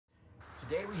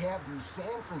Today we have the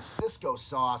San Francisco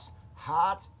sauce,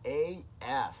 Hot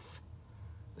AF.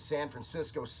 The San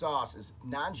Francisco sauce is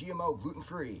non-GMO,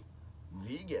 gluten-free,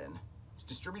 vegan. It's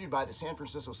distributed by the San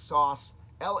Francisco Sauce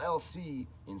LLC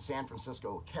in San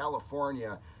Francisco,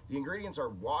 California. The ingredients are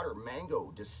water,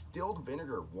 mango, distilled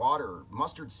vinegar, water,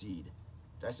 mustard seed.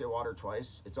 Did I say water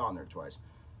twice? It's on there twice.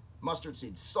 Mustard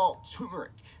seed, salt,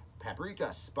 turmeric,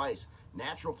 paprika, spice,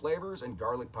 natural flavors, and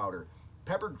garlic powder.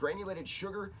 Pepper, granulated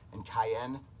sugar, and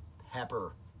cayenne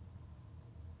pepper.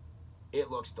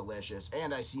 It looks delicious,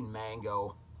 and I see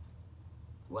mango.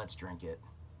 Let's drink it.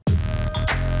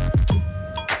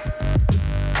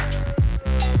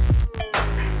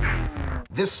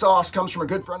 This sauce comes from a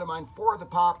good friend of mine,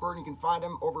 ForThePopcorn. You can find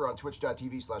him over on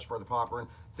twitch.tv/ForThePopcorn.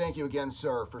 Thank you again,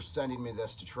 sir, for sending me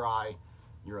this to try.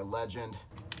 You're a legend.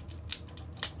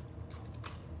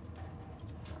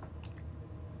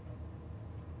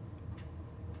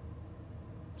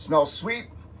 It smells sweet,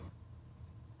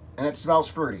 and it smells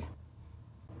fruity.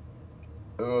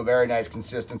 Ooh, very nice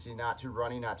consistency. Not too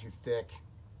runny, not too thick.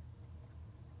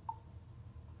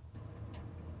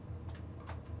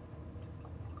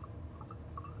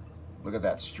 Look at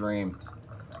that stream.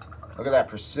 Look at that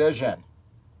precision.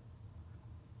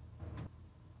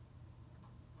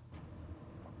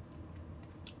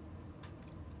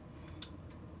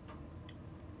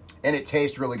 And it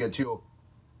tastes really good too.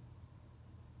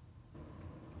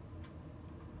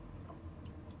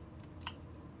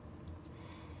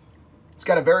 It's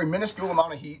got a very minuscule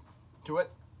amount of heat to it,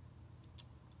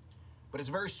 but it's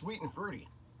very sweet and fruity.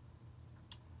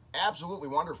 Absolutely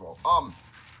wonderful.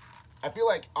 I feel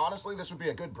like, honestly, this would be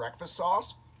a good breakfast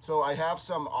sauce. So I have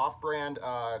some off-brand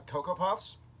Cocoa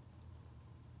Puffs.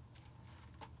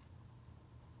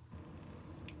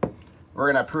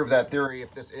 We're going to prove that theory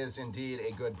if this is indeed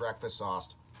a good breakfast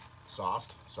sauce.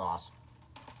 Sauce.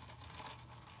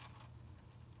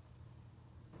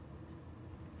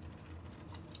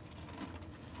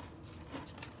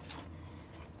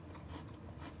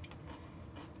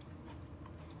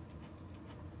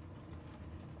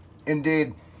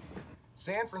 Indeed.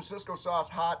 San Francisco sauce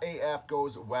Hot AF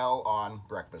goes well on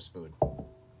breakfast food.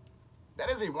 That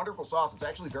is a wonderful sauce. It's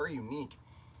actually very unique.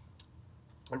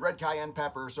 A red cayenne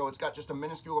pepper, so it's got just a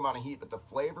minuscule amount of heat, but the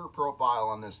flavor profile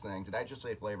on this thing, did I just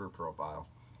say flavor profile?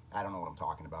 I don't know what I'm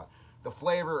talking about. The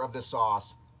flavor of this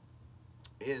sauce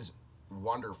is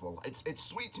wonderful. It's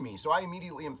sweet to me, so I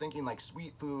immediately am thinking like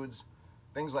sweet foods,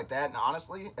 things like that, and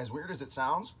honestly, as weird as it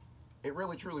sounds, it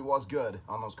really truly was good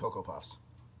on those Cocoa Puffs.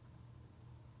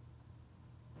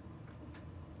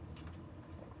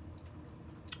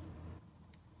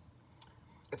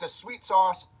 It's a sweet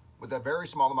sauce with a very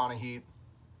small amount of heat.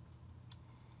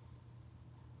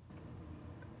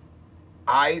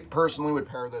 I personally would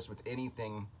pair this with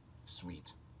anything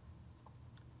sweet.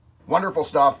 Wonderful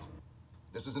stuff.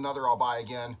 This is another I'll buy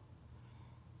again.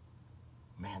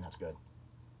 Man, that's good.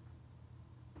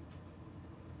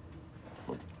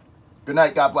 Good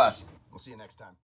night. God bless. We'll see you next time.